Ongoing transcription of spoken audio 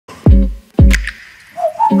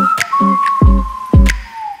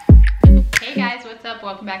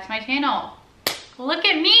welcome back to my channel. Look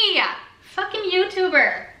at me, fucking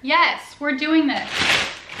YouTuber. Yes, we're doing this.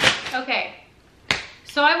 Okay,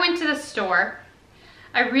 so I went to the store.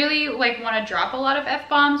 I really want to drop a lot of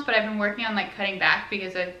F-bombs, but I've been working on cutting back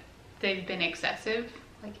because they've been excessive,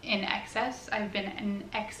 in excess. I've been in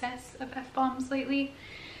excess of F-bombs lately.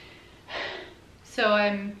 So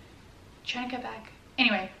I'm trying to cut back.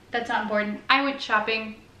 Anyway, that's not important. I went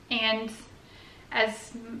shopping, and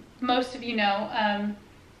as most of you know,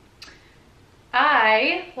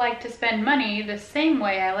 I like to spend money the same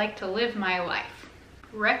way I like to live my life.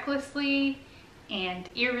 Recklessly and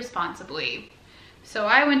irresponsibly. So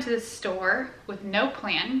I went to the store with no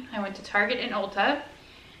plan. I went to Target and Ulta,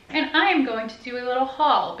 and I'm going to do a little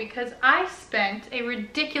haul because I spent a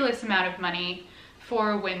ridiculous amount of money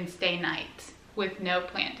for Wednesday night with no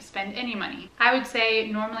plan to spend any money. I would say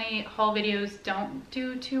normally haul videos don't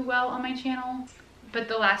do too well on my channel, but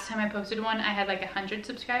the last time I posted one, I had 100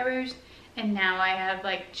 subscribers, and now I have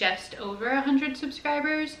just over 100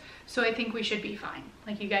 subscribers, so I think we should be fine.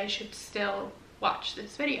 You guys should still watch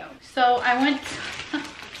this video. So I went to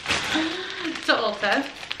Ulta,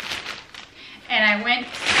 and I went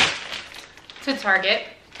to Target,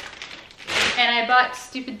 and I bought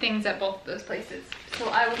stupid things at both of those places. So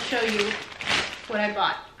I will show you what I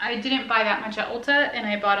bought. I didn't buy that much at Ulta, and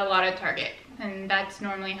I bought a lot at Target, and that's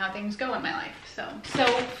normally how things go in my life. So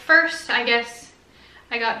first, I guess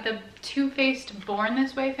I got the Too Faced Born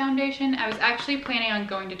This Way foundation. I was actually planning on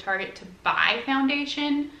going to Target to buy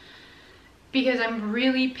foundation because I'm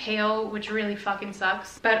really pale, which really fucking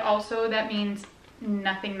sucks, but also that means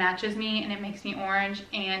nothing matches me and it makes me orange,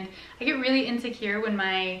 and I get really insecure when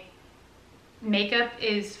my makeup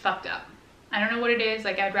is fucked up. I don't know what it is.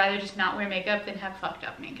 I'd rather just not wear makeup than have fucked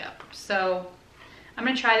up makeup. So I'm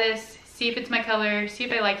gonna try this, see if it's my color, see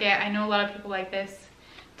if I like it. I know a lot of people like this.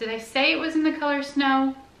 Did I say it was in the color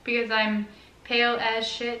Snow because I'm pale as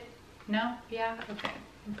shit? No? Yeah? Okay.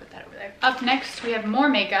 I'll put that over there. Up next, we have more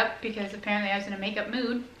makeup because apparently I was in a makeup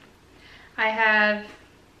mood. I have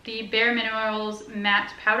the Bare Minerals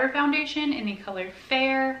Matte Powder Foundation in the color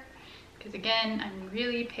Fair, because again, I'm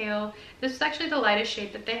really pale. This is actually the lightest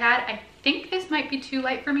shade that they had. I think this might be too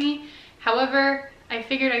light for me. However, I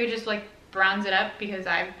figured I could just bronze it up because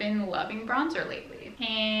I've been loving bronzer lately.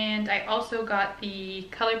 And I also got the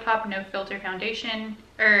ColourPop No Filter Foundation,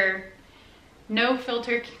 or No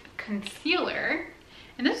Filter Concealer.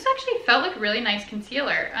 And this actually felt like really nice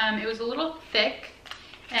concealer. It was a little thick,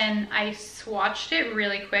 and I swatched it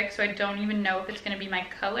really quick, so I don't even know if it's gonna be my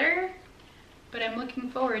color, but I'm looking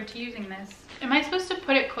forward to using this. Am I supposed to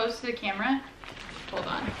put it close to the camera? Hold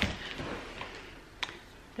on.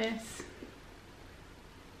 This,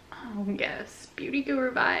 oh yes, Beauty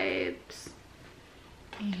Guru vibes.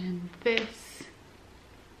 And this.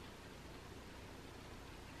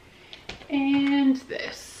 And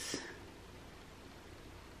this.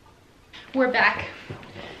 We're back.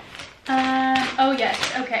 Oh yes,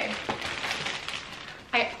 okay.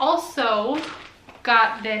 I also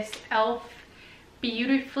got this e.l.f.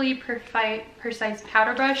 Beautifully Precise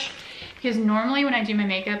powder brush because normally when I do my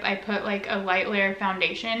makeup, I put a light layer of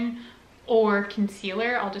foundation or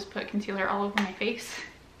concealer. I'll just put concealer all over my face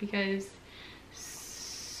because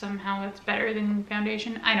somehow that's better than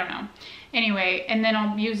foundation. I don't know. Anyway, and then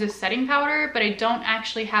I'll use this setting powder, but I don't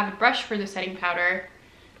actually have a brush for the setting powder.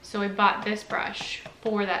 So I bought this brush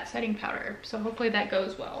for that setting powder. So hopefully that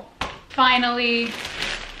goes well. Finally,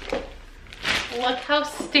 look how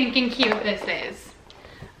stinking cute this is.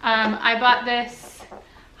 I bought this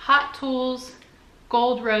Hot Tools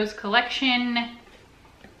Gold Rose Collection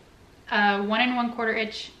 1 1/4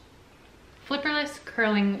 inch flipperless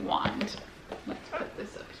curling wand. Let's put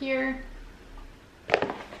this up here.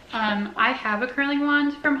 I have a curling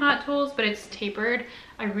wand from Hot Tools, but it's tapered.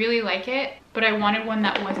 I really like it, but I wanted one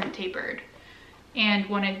that wasn't tapered and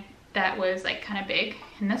wanted that was kind of big.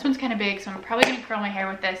 And this one's kind of big, so I'm probably gonna curl my hair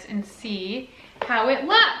with this and see how it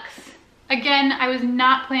looks. Again, I was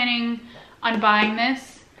not planning on buying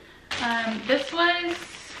this. This was,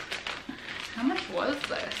 how much was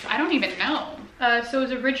this? I don't even know. So it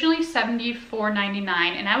was originally $74.99,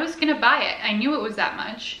 and I was gonna buy it. I knew it was that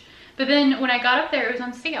much. But then when I got up there, it was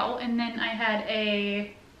on sale, and then I had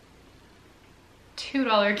a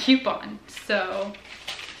 $2 coupon. So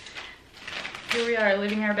here we are,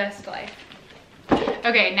 living our best life.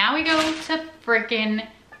 Okay, now we go to frickin'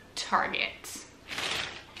 Target.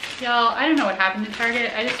 Y'all, I don't know what happened to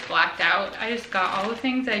Target. I just blacked out. I just got all the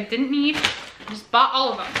things I didn't need. I just bought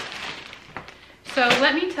all of them. So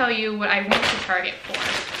let me tell you what I went to Target for.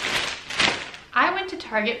 I went to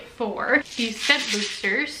Target for these scent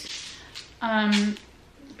boosters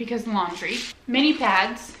because laundry. Mini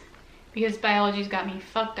pads, because biology's got me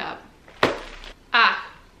fucked up.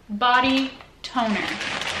 Body toner.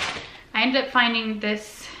 I ended up finding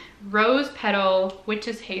this rose petal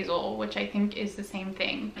witch's hazel, which I think is the same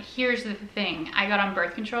thing. Here's the thing, I got on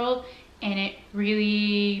birth control and it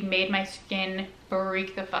really made my skin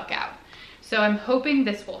freak the fuck out. So I'm hoping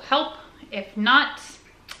this will help. If not,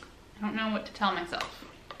 I don't know what to tell myself.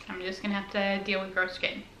 I'm just gonna have to deal with gross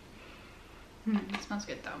skin. It smells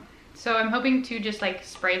good though. So I'm hoping to just like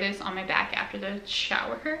spray this on my back after the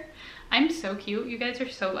shower. I'm so cute. You guys are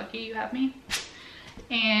so lucky you have me.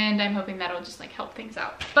 And I'm hoping that'll just like help things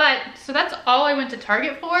out. But so that's all I went to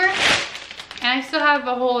Target for. And I still have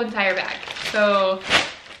a whole entire bag. So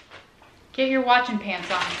get your watching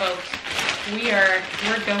pants on, folks. We're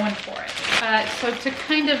going for it. So to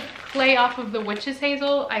kind of play off of the witch's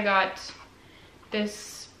hazel, I got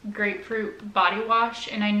this grapefruit body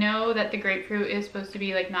wash. And I know that the grapefruit is supposed to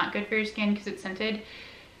be like not good for your skin because it's scented.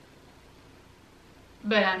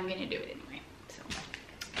 But I'm gonna do it anyway. So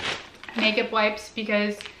makeup wipes,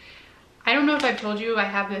 because I don't know if I've told you, I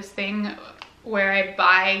have this thing where I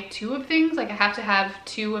buy 2 of things. Like I have to have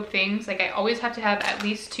 2 of things. Like I always have to have at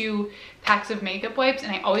least 2 packs of makeup wipes,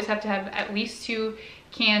 and I always have to have at least 2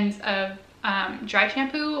 cans of dry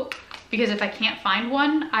shampoo, because if I can't find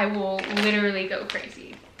one, I will literally go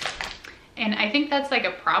crazy. And I think that's like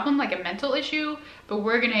a problem, like a mental issue, but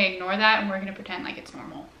we're gonna ignore that and we're gonna pretend like it's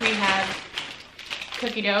normal. We have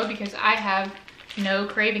cookie dough because I have no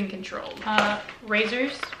craving control.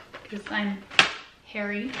 Razors, because I'm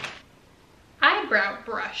hairy. Eyebrow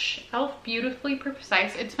brush, e.l.f. Beautifully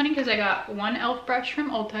Precise. It's funny because I got 1 e.l.f. brush from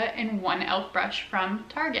Ulta and 1 e.l.f. brush from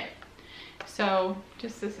Target. So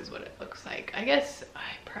just this is what it looks like. I guess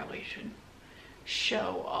I probably should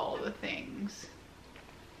show all the things.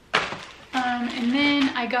 And then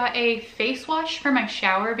I got a face wash for my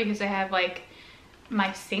shower because I have like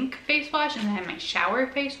my sink face wash and then I have my shower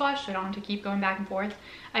face wash, so I don't have to keep going back and forth.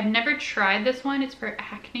 I've never tried this one. It's for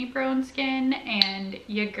acne prone skin, and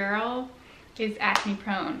your girl is acne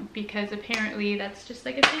prone because apparently that's just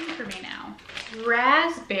like a thing for me now.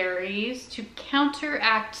 Raspberries to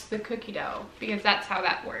counteract the cookie dough, because that's how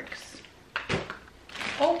that works.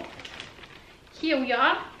 Oh, here we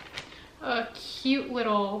are. A cute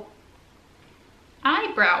little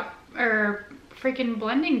eyebrow or freaking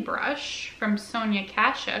blending brush from Sonia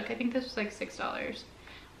Kashuk. I think this was like $6.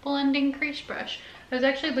 Blending crease brush. I was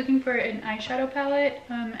actually looking for an eyeshadow palette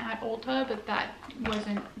at Ulta, but that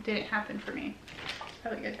didn't happen for me.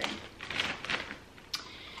 Probably a good thing.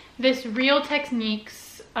 This Real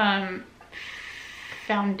Techniques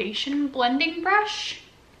foundation blending brush.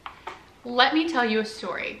 Let me tell you a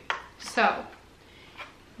story. So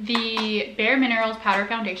the Bare Minerals powder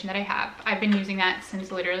foundation that I have, I've been using that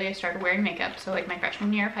since literally I started wearing makeup, so like my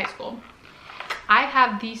freshman year of high school. I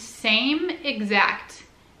have the same exact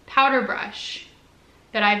powder brush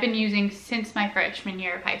that I've been using since my freshman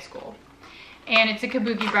year of high school. And it's a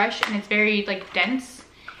kabuki brush, and it's very like dense,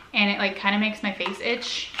 and it like kind of makes my face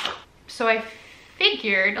itch. So I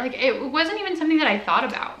figured, like, it wasn't even something that I thought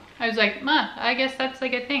about. I was like, I guess that's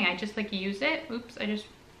like a thing. I just like use it. Oops, I just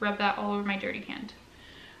rubbed that all over my dirty hand.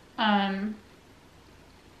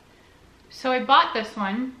 So I bought this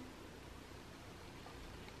one.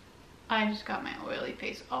 I just got my oily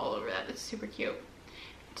face all over that. That's super cute.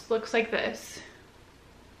 It looks like this.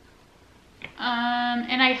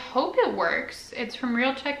 And I hope it works. It's from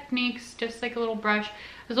Real Techniques, just like a little brush. I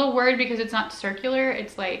was a little worried because it's not circular,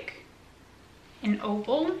 it's like an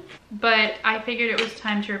oval. But I figured it was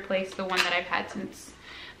time to replace the one that I've had since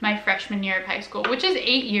my freshman year of high school, which is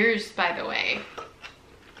 8 years, by the way.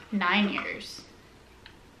 9 years.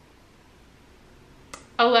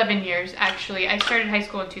 11 years, actually. I started high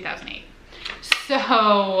school in 2008.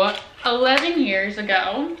 So 11 years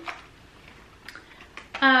ago.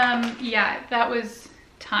 Yeah, that was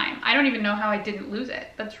time. I don't even know how I didn't lose it.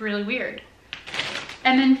 That's really weird.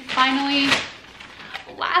 And then finally,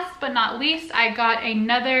 last but not least, I got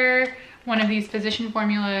another one of these Physician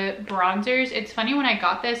Formula bronzers. It's funny, when I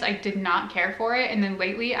got this, I did not care for it. And then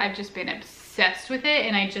lately, I've just been obsessed with it.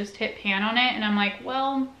 And I just hit pan on it. And I'm like,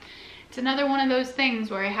 well, it's another one of those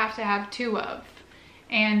things where I have to have 2 of.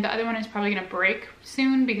 And the other one is probably going to break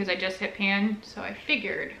soon because I just hit pan. So I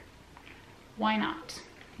figured, why not?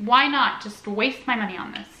 Why not just waste my money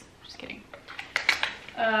on this? Just kidding.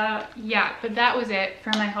 Yeah, but that was it for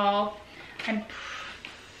my haul.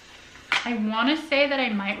 I want to say that I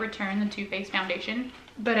might return the Too Faced foundation,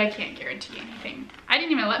 but I can't guarantee anything. I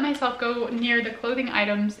didn't even let myself go near the clothing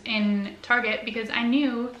items in Target because I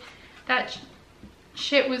knew that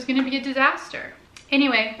shit was going to be a disaster.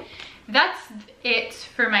 Anyway, that's it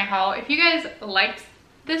for my haul. If you guys liked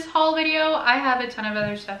this haul video, I have a ton of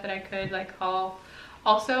other stuff that I could like haul.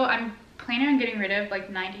 Also, I'm planning on getting rid of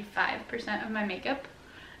like 95% of my makeup.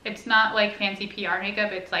 It's not like fancy PR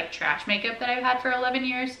makeup, it's like trash makeup that I've had for 11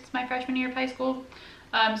 years since my freshman year of high school.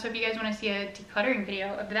 So if you guys want to see a decluttering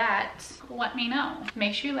video of that, let me know.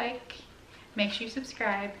 Make sure you like, make sure you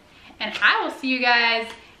subscribe, and I will see you guys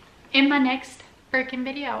in my next freaking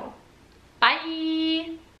video.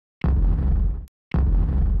 Bye!